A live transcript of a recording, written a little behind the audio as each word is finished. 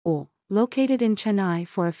located in Chennai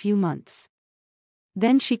for a few months.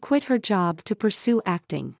 Then she quit her job to pursue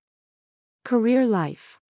acting. Career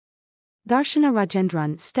life. Darshana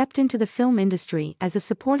Rajendran stepped into the film industry as a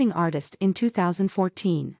supporting artist in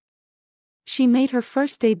 2014. She made her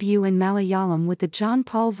first debut in Malayalam with the John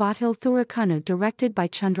Paul Vatil Thurakkanu directed by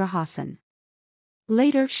Chandra Hasan.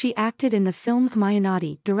 Later she acted in the film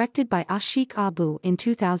Mayanadi directed by Ashik Abu in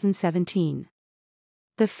 2017.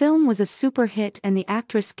 The film was a super hit and the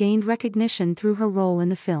actress gained recognition through her role in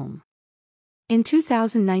the film. In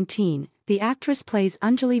 2019, the actress plays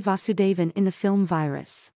Anjali Vasudevan in the film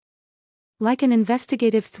Virus. Like an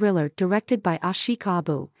investigative thriller directed by Ashik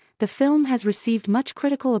Abu, the film has received much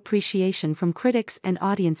critical appreciation from critics and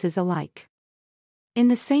audiences alike. In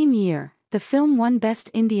the same year, the film won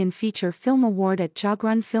Best Indian Feature Film Award at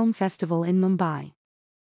Jagran Film Festival in Mumbai.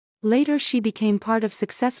 Later she became part of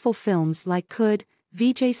successful films like Kud,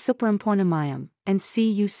 Vijay Suprampornamayam, and See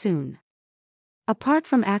You Soon. Apart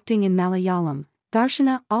from acting in Malayalam,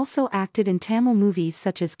 Darshana also acted in Tamil movies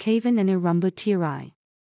such as Kavan and Irumbu Tirai.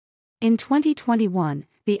 In 2021,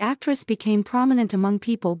 the actress became prominent among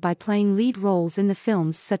people by playing lead roles in the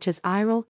films such as Iral,